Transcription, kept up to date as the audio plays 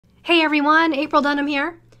Hey everyone, April Dunnam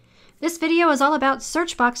here. This video is all about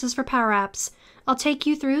search boxes for Power Apps. I'll take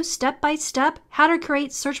you through step by step how to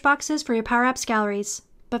create search boxes for your Power Apps galleries.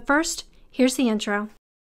 But first, here's the intro.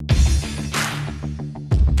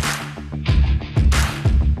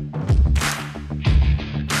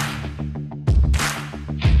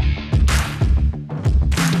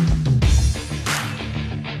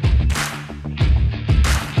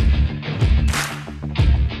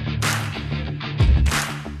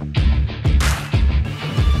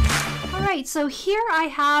 So here I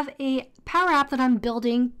have a Power App that I'm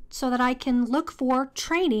building so that I can look for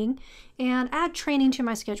training and add training to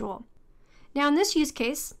my schedule. Now in this use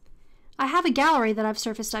case, I have a gallery that I've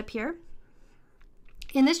surfaced up here.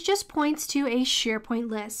 And this just points to a SharePoint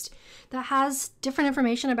list that has different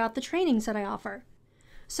information about the trainings that I offer.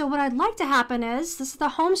 So what I'd like to happen is, this is the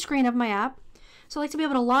home screen of my app. So I'd like to be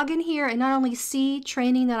able to log in here and not only see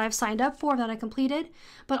training that I've signed up for, that I completed,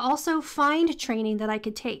 but also find training that I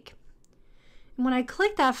could take. When I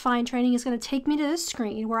click that Find Training, it's going to take me to this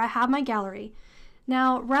screen where I have my gallery.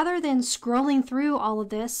 Now, rather than scrolling through all of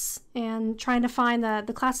this and trying to find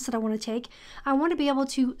the classes that I want to take, I want to be able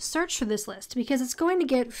to search for this list because it's going to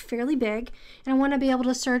get fairly big, and I want to be able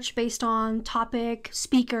to search based on topic,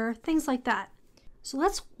 speaker, things like that. So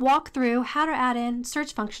let's walk through how to add in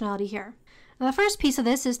search functionality here. Now, the first piece of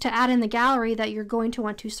this is to add in the gallery that you're going to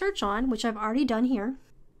want to search on, which I've already done here.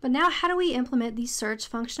 But now, how do we implement the search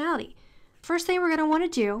functionality? First thing we're going to want to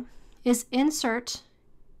do is insert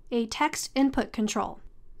a text input control.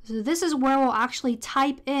 So this is where we'll actually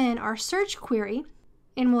type in our search query,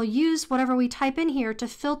 and we'll use whatever we type in here to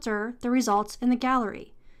filter the results in the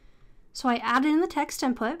gallery. So I added in the text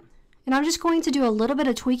input, and I'm just going to do a little bit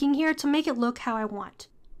of tweaking here to make it look how I want.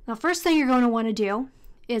 Now, first thing you're going to want to do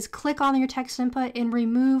is click on your text input and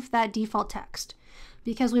remove that default text,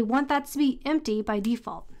 because we want that to be empty by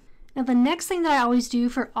default. Now the next thing that I always do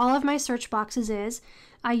for all of my search boxes is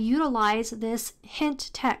I utilize this hint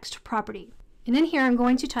text property. And in here I'm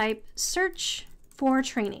going to type search for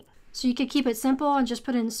training. So you could keep it simple and just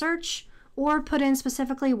put in search, or put in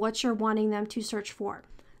specifically what you're wanting them to search for.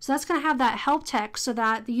 So that's going to have that help text so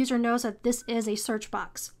that the user knows that this is a search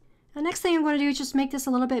box. The next thing I'm going to do is just make this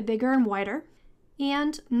a little bit bigger and wider.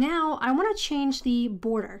 And now I want to change the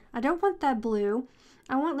border. I don't want that blue.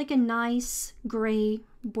 I want like a nice gray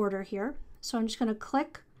border here. So I'm just going to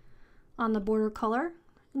click on the border color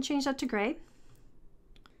and change that to gray.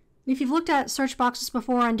 If you've looked at search boxes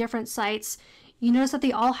before on different sites, you notice that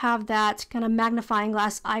they all have that kind of magnifying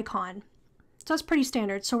glass icon. So that's pretty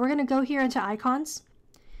standard. So we're going to go here into icons,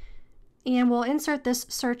 and we'll insert this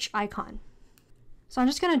search icon. So I'm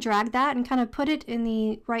just going to drag that and kind of put it in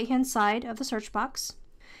the right hand side of the search box.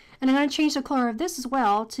 And I'm going to change the color of this as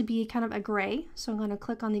well to be kind of a gray. So I'm going to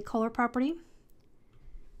click on the color property,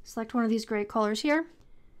 select one of these gray colors here,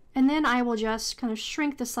 and then I will just kind of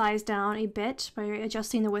shrink the size down a bit by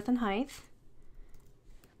adjusting the width and height,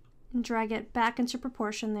 and drag it back into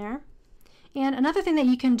proportion there. And another thing that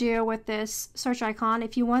you can do with this search icon,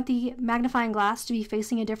 if you want the magnifying glass to be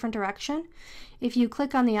facing a different direction, if you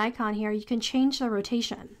click on the icon here, you can change the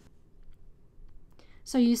rotation.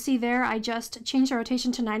 So you see there, I just changed the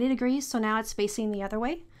rotation to 90 degrees, so now it's facing the other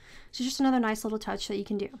way. So just another nice little touch that you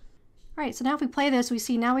can do. All right, so now if we play this, we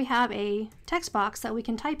see now we have a text box that we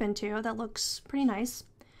can type into that looks pretty nice.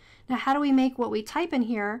 Now how do we make what we type in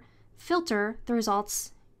here filter the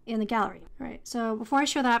results in the gallery? All right, so before I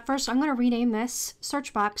show that, first I'm going to rename this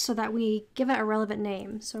search box so that we give it a relevant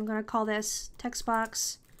name. So I'm going to call this text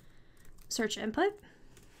box search input.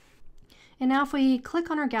 And now if we click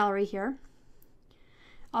on our gallery here,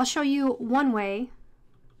 I'll show you one way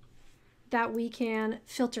that we can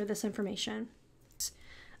filter this information.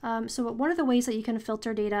 So one of the ways that you can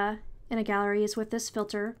filter data in a gallery is with this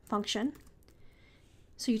filter function.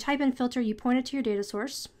 So you type in filter, you point it to your data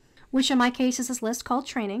source, which in my case is this list called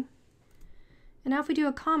training. And now if we do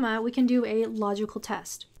a comma, we can do a logical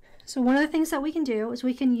test. So one of the things that we can do is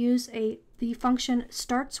we can use the function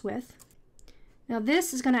StartsWith. Now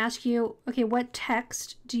this is going to ask you, okay, what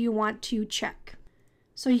text do you want to check?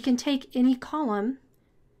 So you can take any column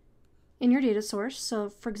in your data source. So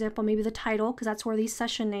for example, maybe the title, because that's where the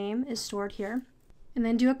session name is stored here. And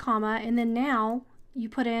then do a comma, and then now you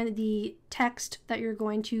put in the text that you're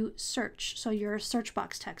going to search. So your search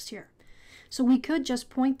box text here. So we could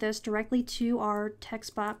just point this directly to our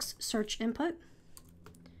text box search input,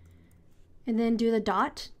 and then do the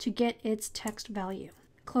dot to get its text value.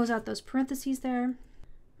 Close out those parentheses there.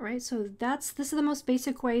 All right, so this is the most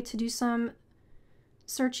basic way to do some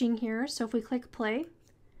searching here. So if we click play,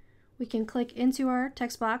 we can click into our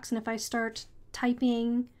text box, and if I start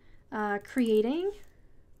typing creating,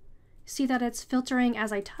 see that it's filtering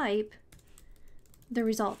as I type the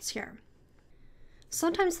results here.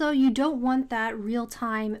 Sometimes though, you don't want that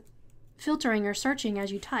real-time filtering or searching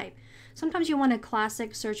as you type. Sometimes you want a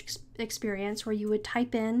classic search experience where you would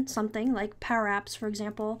type in something like Power Apps, for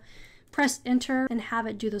example, press enter and have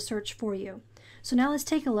it do the search for you. So now let's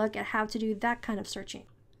take a look at how to do that kind of searching.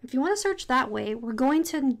 If you want to search that way, we're going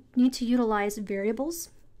to need to utilize variables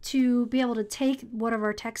to be able to take whatever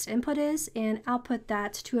our text input is and output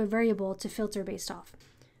that to a variable to filter based off.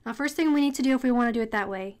 Now, first thing we need to do if we want to do it that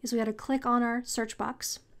way is we got to click on our search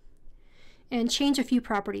box and change a few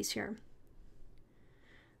properties here.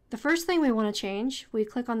 The first thing we want to change, we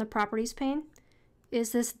click on the properties pane,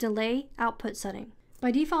 is this delay output setting. By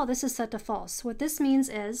default, this is set to false. What this means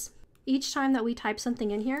is each time that we type something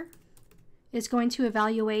in here, it's going to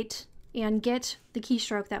evaluate and get the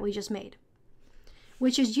keystroke that we just made,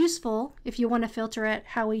 which is useful if you want to filter it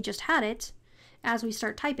how we just had it as we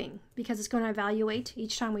start typing, because it's going to evaluate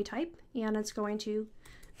each time we type and it's going to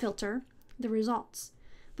filter the results.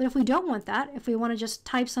 But if we don't want that, if we want to just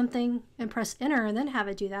type something and press enter and then have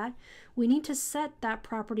it do that, we need to set that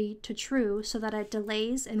property to true so that it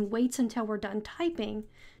delays and waits until we're done typing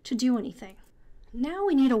to do anything. Now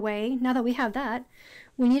we need a way, now that we have that,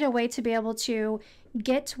 we need a way to be able to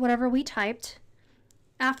get whatever we typed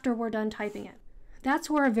after we're done typing it. That's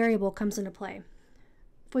where a variable comes into play.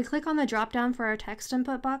 If we click on the drop down for our text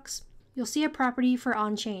input box, you'll see a property for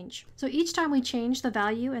onChange. So each time we change the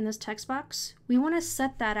value in this text box, we want to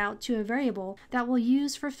set that out to a variable that we'll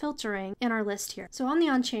use for filtering in our list here. So on the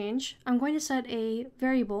onChange, I'm going to set a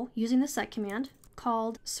variable using the set command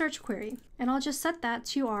called search query, and I'll just set that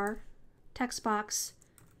to our text box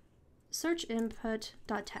search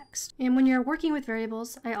input.text. And when you're working with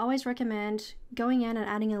variables, I always recommend going in and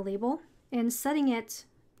adding a label and setting it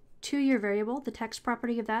to your variable, the text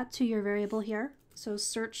property of that to your variable here. So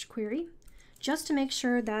search query, just to make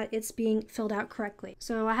sure that it's being filled out correctly.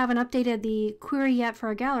 So I haven't updated the query yet for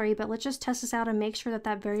our gallery, but let's just test this out and make sure that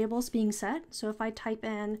that variable is being set. So if I type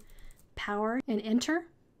in power and enter,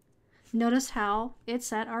 notice how it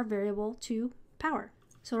set our variable to power.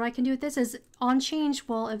 So what I can do with this is onChange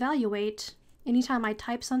will evaluate anytime I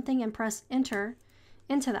type something and press enter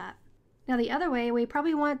into that. Now the other way, we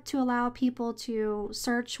probably want to allow people to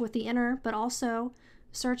search with the enter, but also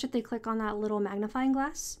search if they click on that little magnifying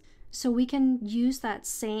glass. So we can use that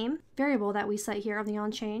same variable that we set here on the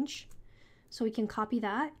onChange. So we can copy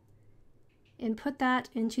that and put that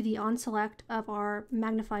into the onSelect of our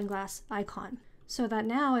magnifying glass icon. So that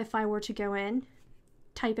now if I were to go in,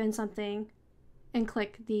 type in something, and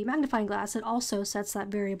click the magnifying glass, it also sets that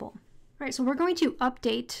variable. All right, so we're going to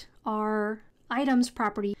update our items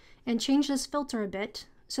property and change this filter a bit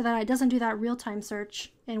so that it doesn't do that real-time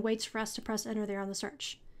search and waits for us to press enter there on the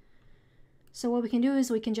search. So what we can do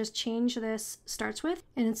is we can just change this starts with,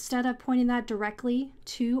 and instead of pointing that directly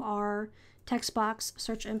to our text box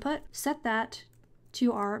search input, set that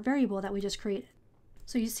to our variable that we just created.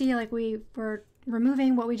 So you see, like, we were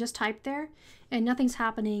removing what we just typed there and nothing's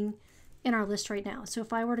happening in our list right now. So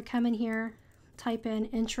if I were to come in here, type in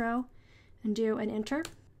intro and do an enter,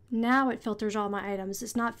 now it filters all my items.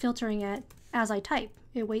 It's not filtering it as I type.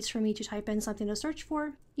 It waits for me to type in something to search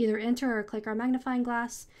for, either enter or click our magnifying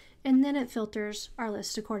glass, and then it filters our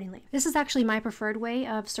list accordingly. This is actually my preferred way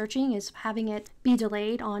of searching, is having it be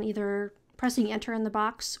delayed on either pressing enter in the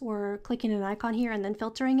box or clicking an icon here and then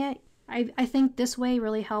filtering it. I think this way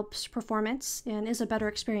really helps performance and is a better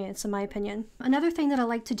experience in my opinion. Another thing that I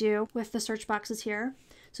like to do with the search boxes here,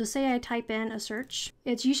 so say I type in a search,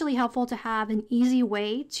 it's usually helpful to have an easy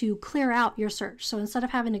way to clear out your search. So instead of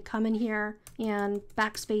having to come in here and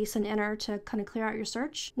backspace and enter to kind of clear out your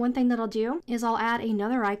search, one thing that I'll do is I'll add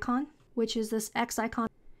another icon, which is this X icon,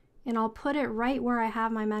 and I'll put it right where I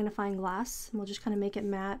have my magnifying glass, and we'll just kind of make it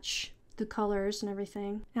match the colors and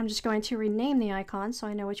everything. And I'm just going to rename the icon so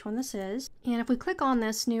I know which one this is. And if we click on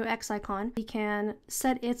this new X icon, we can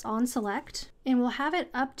set its on select, and we'll have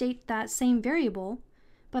it update that same variable,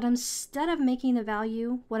 but instead of making the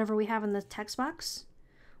value whatever we have in the text box,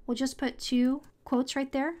 we'll just put 2 quotes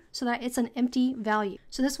right there so that it's an empty value.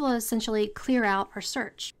 So this will essentially clear out our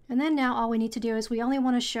search. And then now all we need to do is we only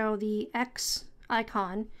want to show the X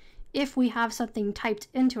icon if we have something typed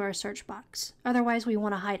into our search box. Otherwise, we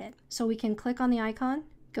want to hide it. So we can click on the icon,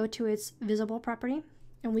 go to its visible property,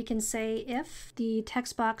 and we can say if the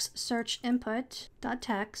text box search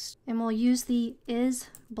input.text, and we'll use the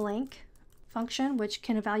IsBlank function, which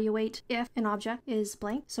can evaluate if an object is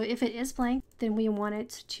blank. So if it is blank, then we want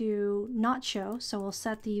it to not show, so we'll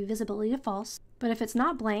set the visibility to false. But if it's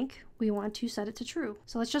not blank, we want to set it to true.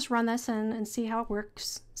 So let's just run this and see how it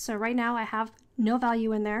works. So right now I have no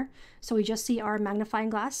value in there, so we just see our magnifying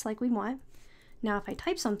glass like we want. Now if I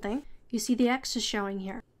type something, you see the X is showing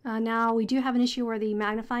here. Now we do have an issue where the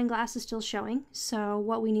magnifying glass is still showing, so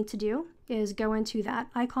what we need to do is go into that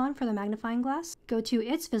icon for the magnifying glass, go to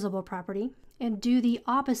its visible property, and do the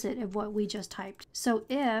opposite of what we just typed. So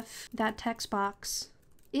if that text box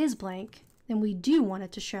is blank, then we do want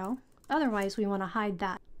it to show. Otherwise, we want to hide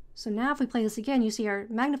that. So now if we play this again, you see our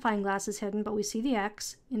magnifying glass is hidden, but we see the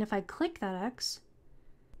X. And if I click that X,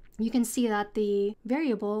 you can see that the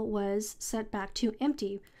variable was set back to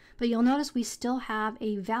empty. But you'll notice we still have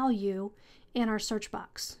a value in our search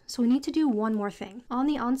box. So we need to do one more thing. On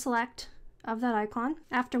the unselect of that icon,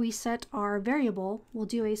 after we set our variable, we'll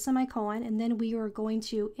do a semicolon, and then we are going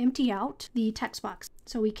to empty out the text box.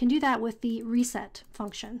 So we can do that with the reset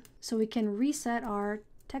function. So we can reset our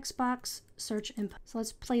text box search input. So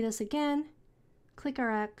let's play this again, click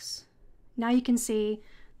our X. Now you can see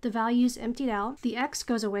the value's emptied out. The X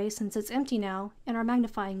goes away since it's empty now, and our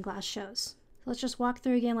magnifying glass shows. So let's just walk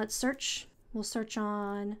through again. Let's search. We'll search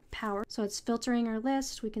on power. So it's filtering our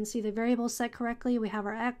list. We can see the variables set correctly. We have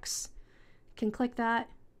our X. Can click that,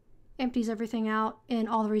 empties everything out, and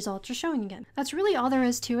all the results are showing again. That's really all there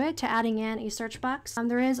is to it, to adding in a search box.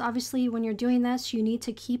 There is obviously, when you're doing this, you need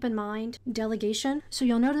to keep in mind delegation. So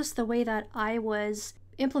you'll notice the way that I was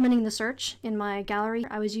implementing the search in my gallery,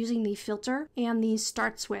 I was using the filter and the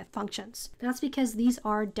StartsWith functions. That's because these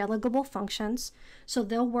are delegable functions, so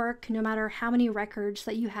they'll work no matter how many records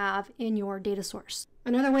that you have in your data source.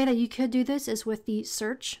 Another way that you could do this is with the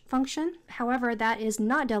search function. However, that is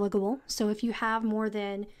not delegable, so if you have more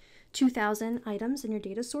than 2,000 items in your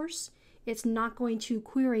data source, it's not going to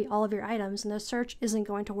query all of your items, and the search isn't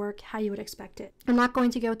going to work how you would expect it. I'm not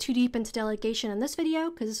going to go too deep into delegation in this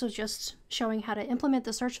video because this was just showing how to implement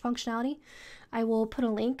the search functionality. I will put a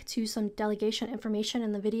link to some delegation information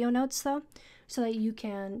in the video notes though, so that you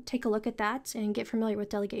can take a look at that and get familiar with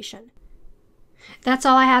delegation. That's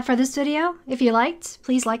all I had for this video. If you liked,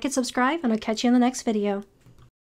 please like and subscribe, and I'll catch you in the next video.